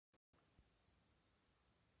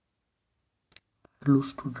Hello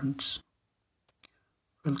students,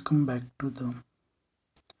 welcome back to the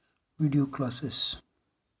video classes.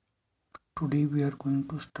 Today we are going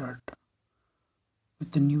to start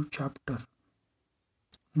with a new chapter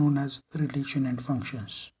known as relation and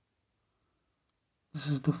functions. This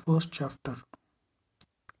is the first chapter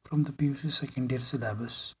from the PUC second year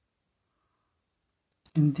syllabus.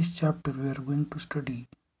 In this chapter we are going to study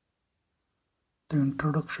the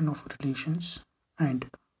introduction of relations and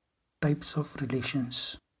types of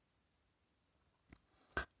relations.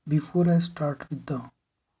 Before I start with the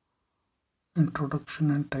introduction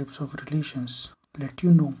and types of relations, let you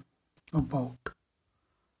know about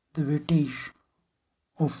the weightage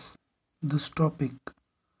of this topic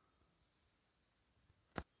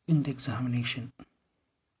in the examination.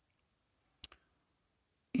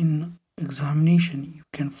 In examination, you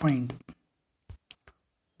can find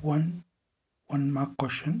one mark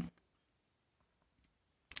question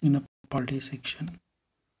in a polity section,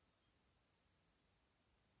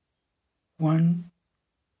 one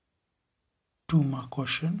 2 mark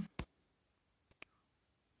question,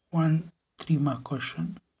 one 3 mark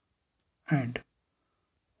question, and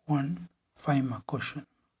one 5 mark question.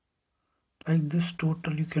 Like this,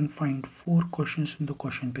 total you can find 4 questions in the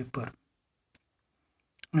question paper,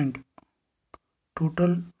 and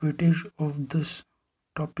total weightage of this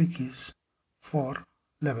topic is for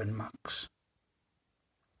 11 marks.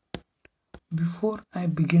 Before I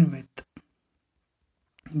begin with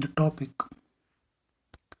the topic,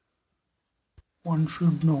 one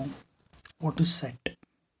should know what is set.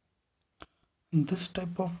 In this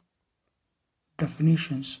type of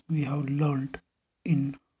definitions we have learned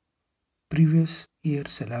in previous year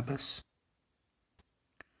syllabus.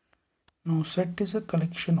 Now set is a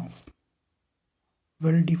collection of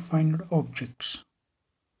well-defined objects.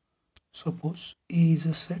 Suppose A is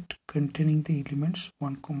a set containing the elements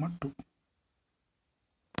 1, 2,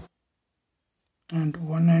 and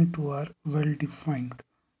 1 and 2 are well defined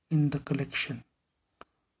in the collection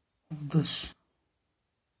of this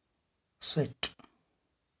set.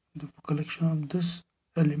 The collection of these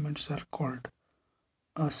elements are called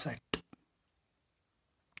a set.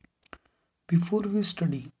 Before we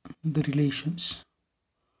study the relations,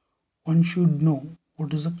 one should know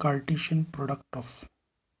what is the Cartesian product of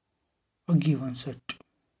a given set.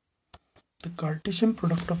 The Cartesian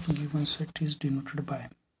product of a given set is denoted by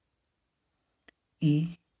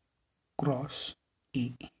A cross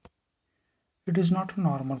A. It is not a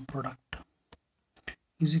normal product.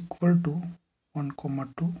 Is equal to 1,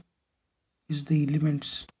 2 is the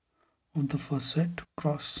elements of the first set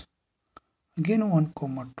cross again 1,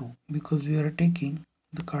 2 because we are taking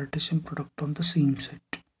the Cartesian product on the same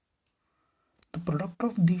set. The product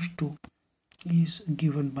of these two is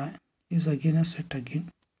given by is again a set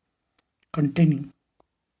again containing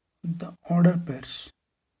the order pairs.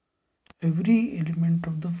 Every element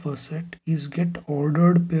of the first set is get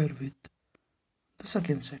ordered pair with the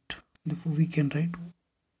second set. Therefore we can write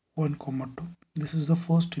 1, 2. This is the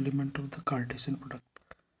first element of the Cartesian product.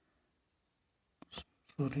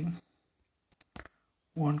 1,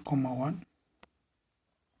 1,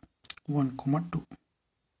 1, 2.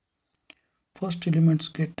 First elements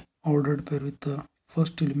get ordered pair with the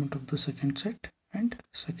first element of the second set and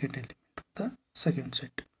second element of the second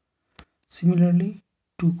set. Similarly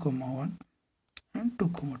 2, 1 and 2,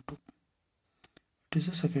 2. It is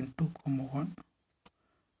the second 2, 1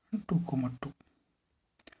 and 2, 2.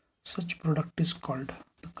 Such product is called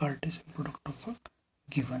the Cartesian product of a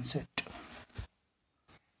given set.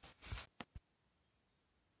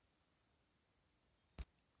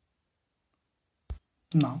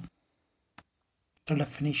 Now, the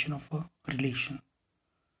definition of a relation.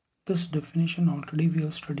 This definition already we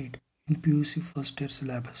have studied in PUC first year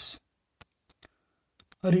syllabus.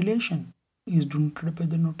 A relation is denoted by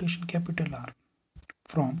the notation capital R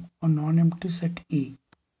from a non-empty set A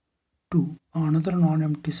to another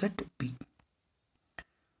non-empty set B.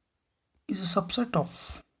 Is a subset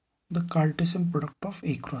of the Cartesian product of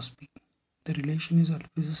A cross B. The relation is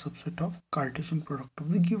always a subset of Cartesian product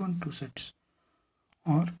of the given two sets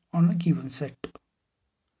or on a given set.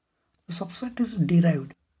 The subset is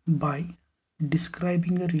derived by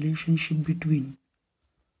describing a relationship between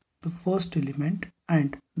the first element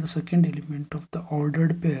and the second element of the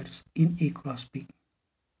ordered pairs in A cross B.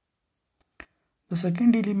 The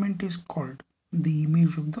second element is called the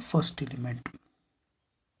image of the first element.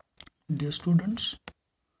 Dear students,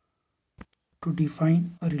 to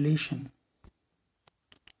define a relation,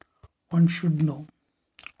 one should know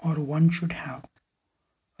or one should have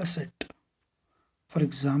a set. For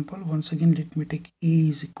example, once again let me take A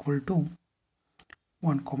is equal to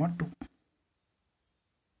 1, 2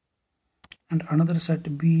 and another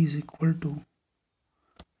set B is equal to,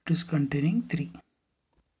 it is containing 3.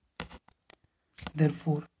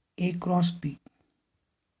 Therefore, A cross B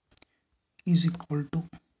is equal to,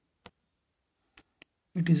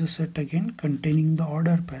 it is a set again containing the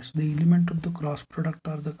order pairs. The element of the cross product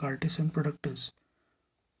or the Cartesian product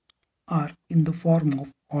are in the form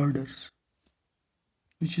of orders,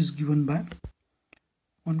 which is given by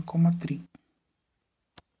 1, 3.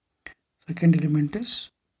 Second element is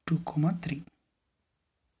 2, 3.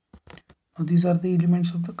 Now these are the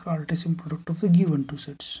elements of the Cartesian product of the given two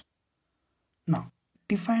sets. Now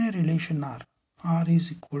define a relation R. R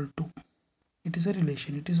is equal to, it is a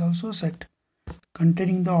relation, it is also a set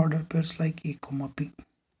containing the order pairs like A, P,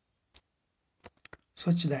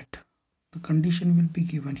 such that the condition will be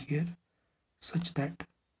given here such that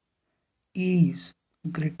A is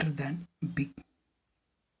greater than B.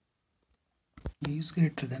 A is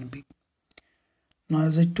greater than B. Now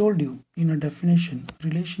as I told you in a definition,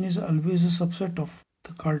 relation is always a subset of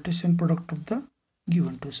the Cartesian product of the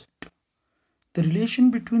given two set. The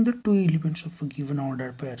relation between the two elements of a given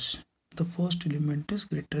order pairs, the first element is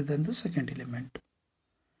greater than the second element.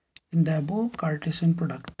 In the above Cartesian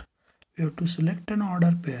product, we have to select an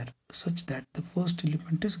order pair such that the first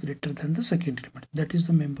element is greater than the second element. That is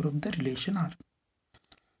the member of the relation R.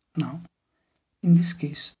 Now, in this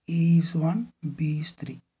case, A is 1, B is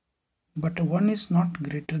 3. But 1 is not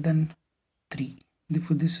greater than 3.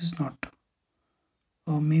 Therefore, this is not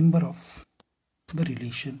a member of the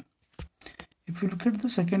relation. If you look at the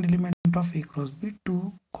second element of A cross B,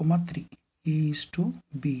 2, 3. A is 2,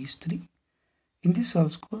 B is 3. In this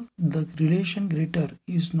also, the relation greater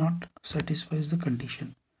is not satisfies the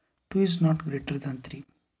condition. 2 is not greater than 3.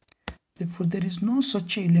 Therefore, there is no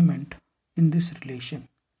such element in this relation.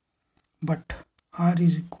 But R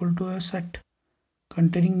is equal to a set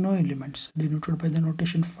containing no elements denoted by the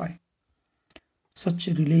notation phi. Such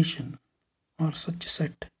a relation or such a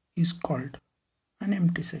set is called an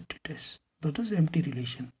empty set. It is, that is empty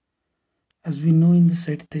relation. As we know in the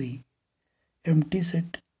set theory, empty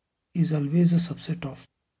set is always a subset of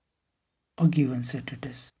a given set. It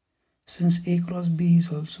is, since A cross B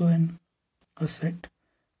is also a set,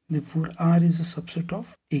 therefore R is a subset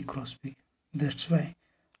of A cross B. That's why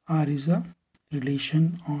R is a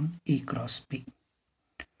relation on A cross B.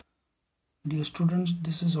 Dear students,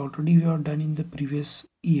 this is already we have done in the previous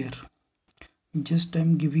year. Just I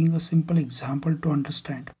am giving a simple example to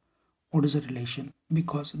understand what is a relation,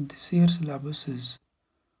 because this year's syllabus is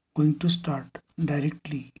going to start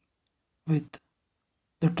directly with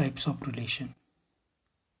the types of relation.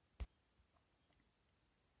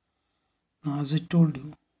 Now, as I told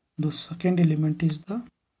you, the second element is the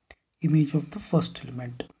image of the first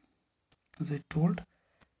element. As I told,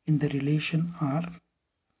 in the relation R,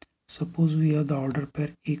 suppose we have the order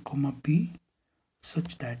pair A, B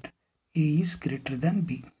such that A is greater than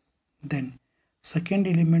B. Then second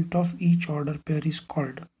element of each order pair is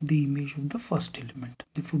called the image of the first element.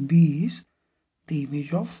 Therefore, B is the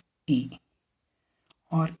image of A,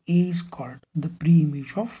 or A is called the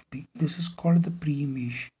pre-image of B. This is called the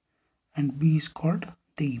pre-image and B is called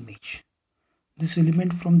the image. This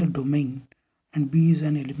element from the domain and B is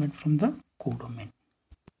an element from the codomain.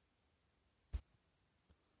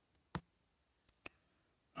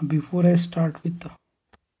 Now, before I start with the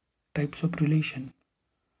types of relation,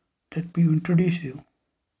 let me introduce you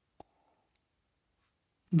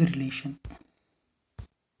the relation.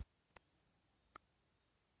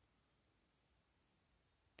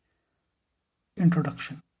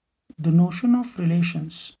 Introduction. The notion of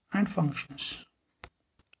relations and functions,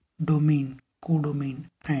 domain, codomain,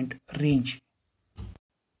 and range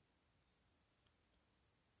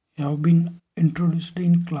have been introduced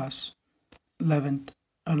in class 11th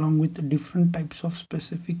along with different types of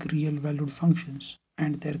specific real valued functions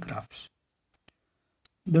and their graphs.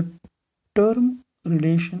 The term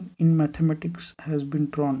relation in mathematics has been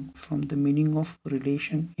drawn from the meaning of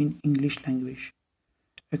relation in English language,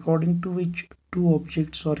 according to which two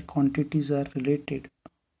objects or quantities are related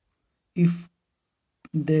if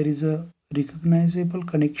there is a recognizable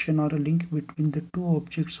connection or a link between the two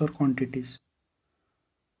objects or quantities.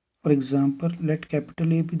 For example, let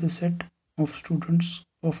capital A be the set of students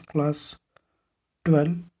of class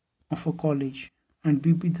 12 of a college and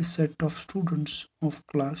B be the set of students of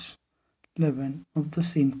class 11 of the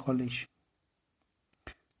same college.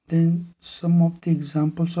 Then some of the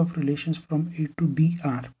examples of relations from A to B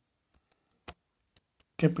are: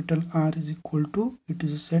 capital R is equal to, it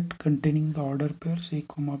is a set containing the order pairs A,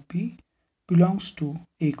 B belongs to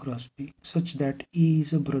A cross B such that A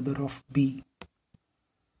is a brother of B.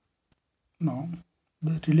 Now,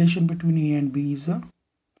 the relation between A and B is a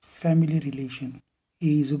family relation.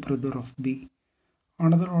 A is a brother of B.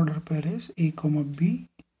 Another order pair is A comma B,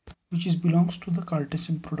 which belongs to the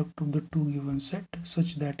Cartesian product of the two given set,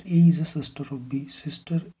 such that A is a sister of B.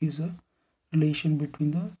 Sister is a relation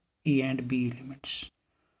between the A and B elements.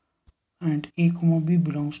 And A comma B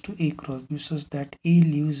belongs to A cross B, such that A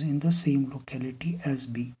lives in the same locality as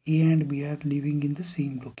B. A and B are living in the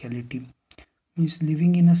same locality. Means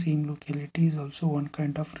living in the same locality is also one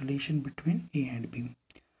kind of relation between A and B.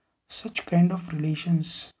 Such kind of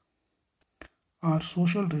relations are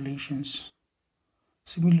social relations.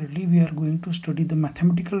 Similarly, we are going to study the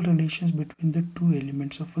mathematical relations between the two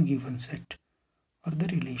elements of a given set or the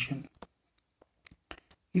relation.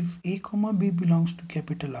 If A comma B belongs to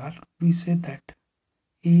capital R, we say that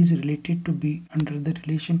A is related to B under the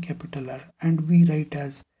relation capital R, and we write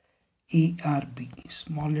as ARB,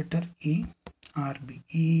 small letter A, RB.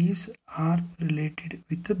 A is R related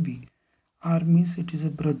with the B. R means it is a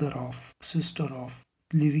brother of, sister of,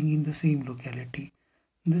 living in the same locality.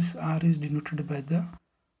 This R is denoted by the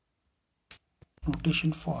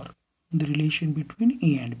notation for the relation between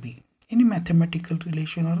A and B. Any mathematical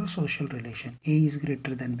relation or a social relation. A is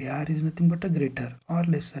greater than B. R is nothing but a greater or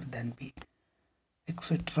lesser than B,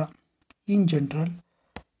 etc. In general,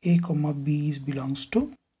 A comma B belongs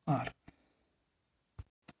to R.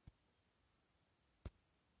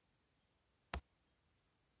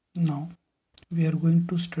 Now we are going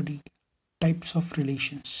to study types of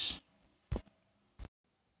relations.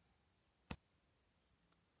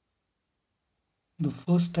 The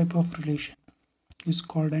first type of relation is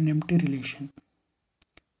called an empty relation.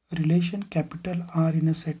 A relation capital R in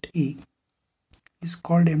a set A is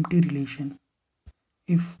called empty relation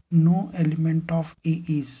if no element of A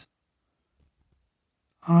is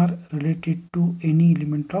R related to any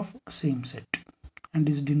element of same set, and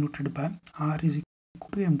is denoted by R is equal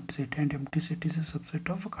to empty set, and empty set is a subset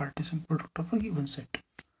of a Cartesian product of a given set.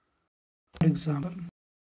 For example,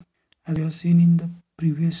 as you have seen in the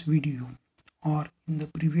previous video or in the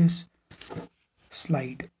previous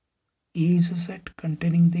slide, A is a set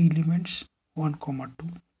containing the elements 1, 2.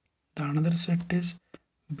 The another set is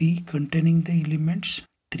B containing the elements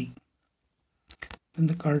 3. Then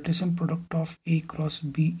the Cartesian product of A cross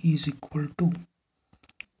B is equal to,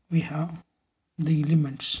 we have the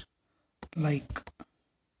elements like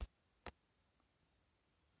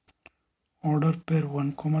order pair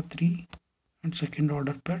 1, 3 and second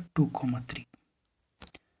order pair 2, 3.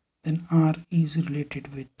 Then R is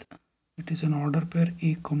related with, it is an order pair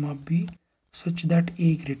A comma B such that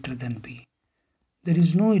A greater than B. There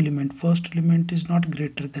is no element, first element is not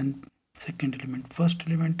greater than second element, first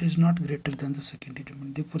element is not greater than the second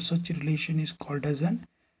element. Therefore, such a relation is called as an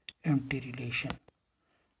empty relation.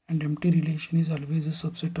 And empty relation is always a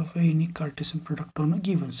subset of any Cartesian product on a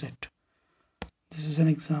given set. This is an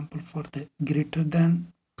example for the greater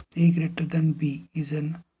than A greater than B is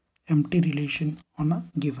an empty relation on a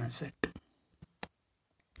given set.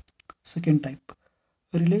 Second type,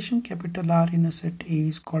 a relation capital R in a set A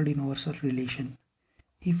is called universal relation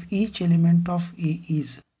if each element of A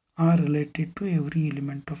is R related to every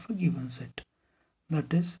element of a given set.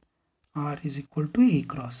 That is, R is equal to A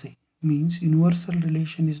cross A. Means universal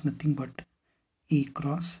relation is nothing but A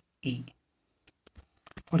cross A.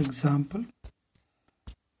 For example,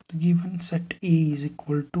 the given set A is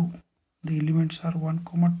equal to, the elements are 1,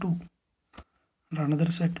 2, and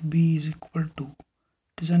another set B is equal to,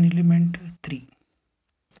 it is an element 3.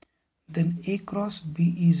 Then A cross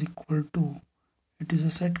B is equal to, it is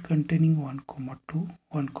a set containing 1, 2,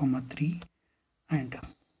 1, 3 and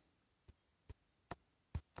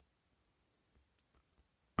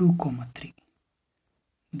 2, 3.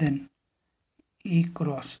 Then A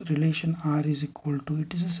cross relation R is equal to,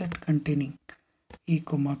 it is a set containing A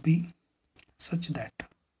comma B such that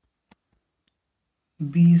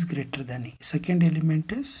B is greater than A. Second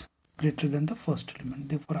element is greater than the first element.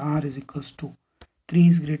 Therefore, R is equals to 3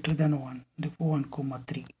 is greater than 1. Therefore, 1,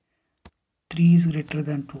 3. 3 is greater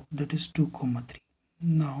than 2. That is 2, 3.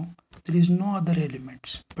 Now, there is no other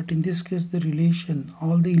elements. But in this case, the relation,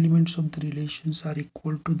 all the elements of the relations are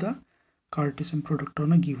equal to the Cartesian product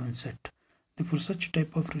on a given set. Therefore, such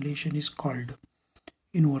type of relation is called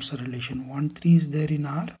universal relation. 1, 3 is there in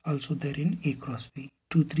R, also there in A cross B.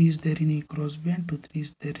 2, 3 is there in A cross B and 2, 3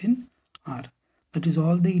 is there in R. That is,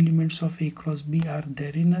 all the elements of A cross B are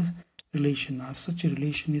there in a relation R. Such a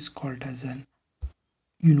relation is called as an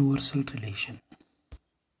universal relation.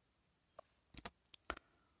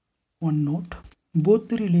 One note, both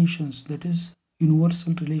the relations, that is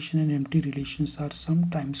universal relation and empty relations, are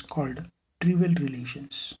sometimes called trivial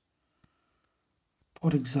relations.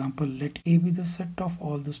 For example, let A be the set of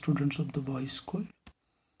all the students of the boys' school.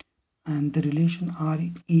 and the relation R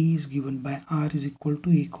A is given by R is equal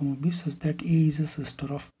to A comma B such that A is a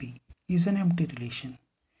sister of B is an empty relation.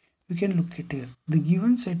 We can look at here. The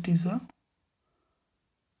given set is a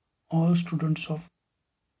all students of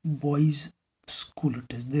boys school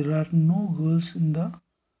it is. There are no girls in the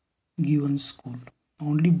given school.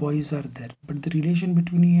 Only boys are there. But the relation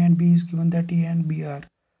between A and B is given that A and B are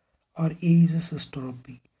or A is a sister of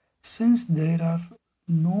B. Since there are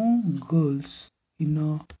no girls in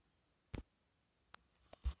a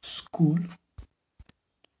school,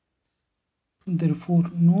 therefore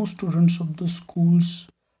no students of the schools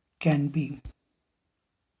can be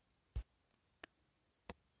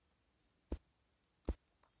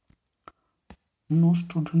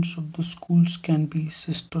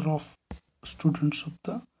sister of students of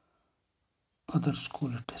the other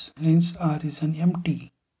school it is. Hence R is an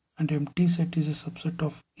empty, and empty set is a subset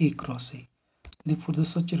of A cross A. Therefore the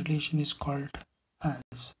such relation is called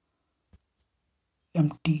as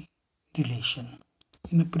empty relation.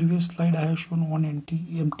 In a previous slide I have shown one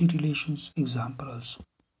empty relations example also.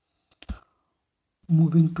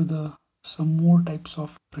 Moving to some more types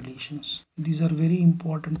of relations. These are very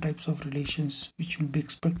important types of relations which will be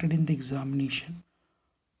expected in the examination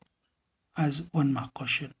as 1 mark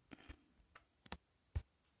question.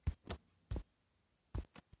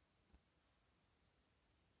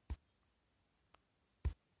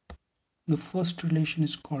 The first relation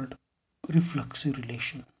is called reflexive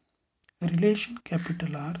relation. A relation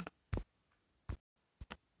capital R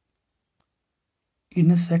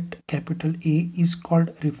in a set capital A is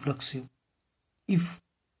called reflexive if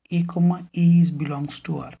A comma A belongs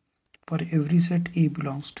to R. For every set A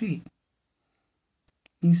belongs to A,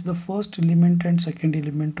 means the first element and second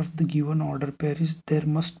element of the given order pair is there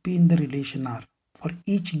must be in the relation R for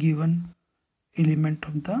each given element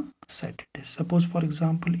of the set it is. Suppose for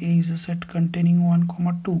example A is a set containing 1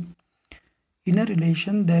 comma 2. In a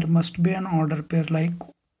relation there must be an order pair like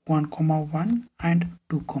 1 comma 1 and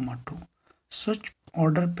 2 comma 2. Such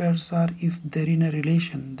order pairs are if they're in a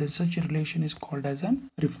relation, then such a relation is called as an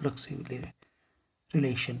reflexive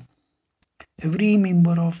relation. Every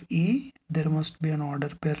member of A there must be an order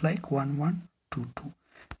pair like 1 1 2 2.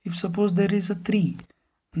 If suppose there is a 3,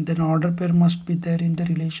 then order pair must be there in the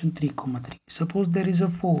relation 3 comma 3. Suppose there is a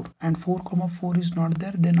 4 and 4 comma 4 is not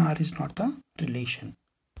there, then R is not a relation.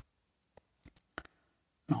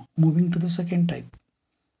 Now moving to the second type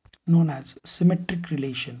known as symmetric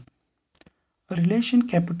relation. A relation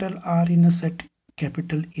capital R in a set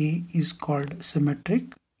capital A is called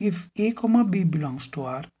symmetric if A comma B belongs to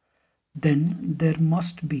R, then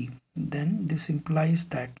this implies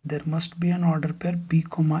that there must be an order pair B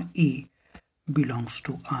comma A belongs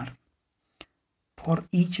to R for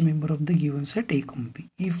each member of the given set A comma B.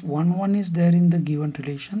 If 1 1 is there in the given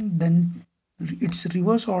relation, then its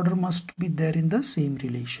reverse order must be there in the same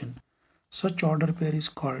relation. Such order pair is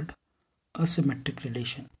called a symmetric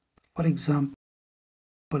relation. For example,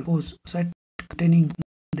 suppose set containing the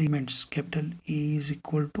elements capital A is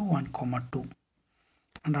equal to 1 comma 2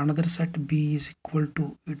 and another set B is equal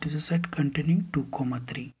to, it is a set containing 2 comma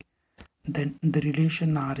 3. Then the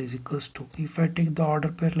relation R is equals to, if I take the order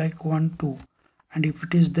pair like 1 2 and if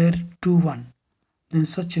it is there 2 1, then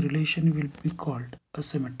such a relation will be called a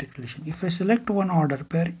symmetric relation. If I select one order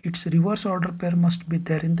pair, its reverse order pair must be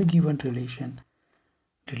there in the given relation.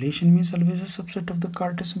 Relation means always a subset of the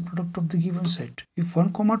Cartesian product of the given set. If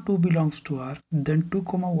 1 comma 2 belongs to R, then 2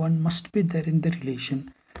 comma 1 must be there in the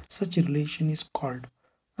relation. Such a relation is called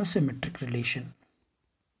a symmetric relation.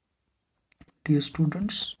 Dear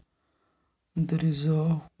students, there is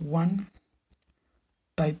one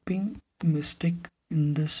typing mistake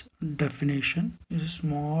in this definition. A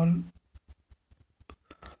small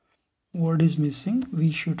word is missing.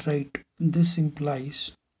 We should write this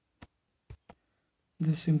implies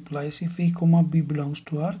if A comma B belongs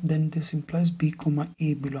to R, then this implies B comma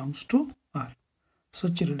A belongs to R.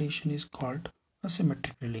 Such a relation is called a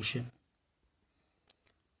symmetric relation.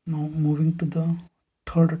 Now moving to the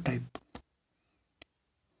third type,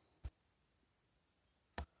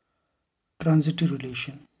 transitive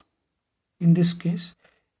relation. In this case,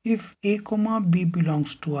 if A comma B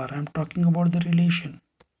belongs to R, I am talking about the relation,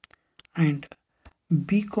 and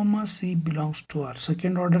B comma C belongs to R,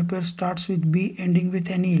 second order pair starts with B ending with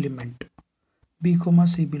any element, B comma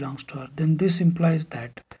C belongs to R, then this implies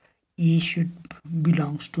that A should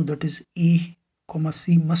belongs to, that is A comma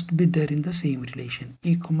C must be there in the same relation.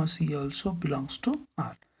 A comma C also belongs to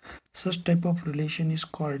R. Such type of relation is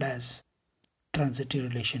called as transitive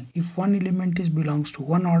relation. If one element belongs to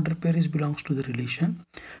one order pair belongs to the relation,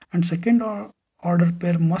 and second order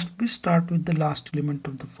pair must be start with the last element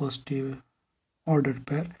of the first order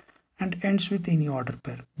pair, and ends with any order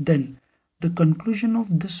pair, then the conclusion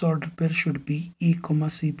of this order pair should be E,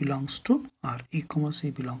 C belongs to R. E, C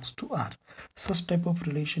belongs to R. Such type of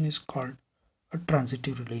relation is called a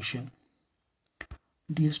transitive relation.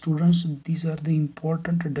 Dear students, these are the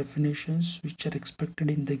important definitions which are expected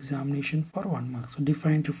in the examination for 1 mark. So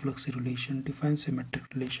define reflexive relation, define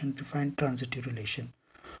symmetric relation, define transitive relation.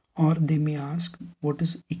 Or they may ask what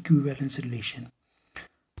is equivalence relation.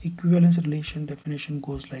 Equivalence relation definition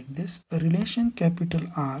goes like this. A relation capital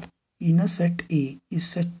R in a set A is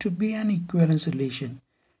said to be an equivalence relation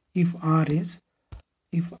if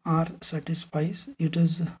R satisfies it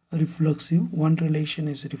is reflexive. One relation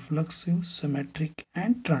is reflexive, symmetric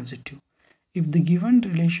and transitive. If the given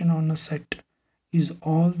relation on a set is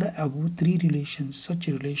all the above three relations, such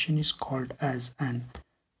a relation is called as an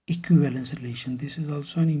equivalence relation. This is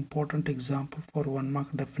also an important example for 1 mark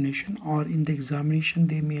definition, or in the examination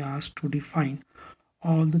they may ask to define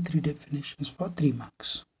all the three definitions for 3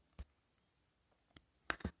 marks.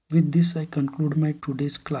 With this I conclude my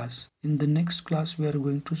today's class. In the next class we are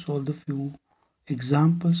going to solve the few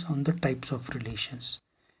examples on the types of relations.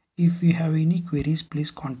 If you have any queries,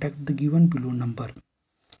 please contact the given below number,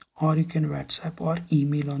 or you can WhatsApp or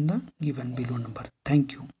email on the given below number.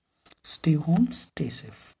 Thank you. Stay home, stay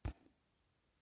safe.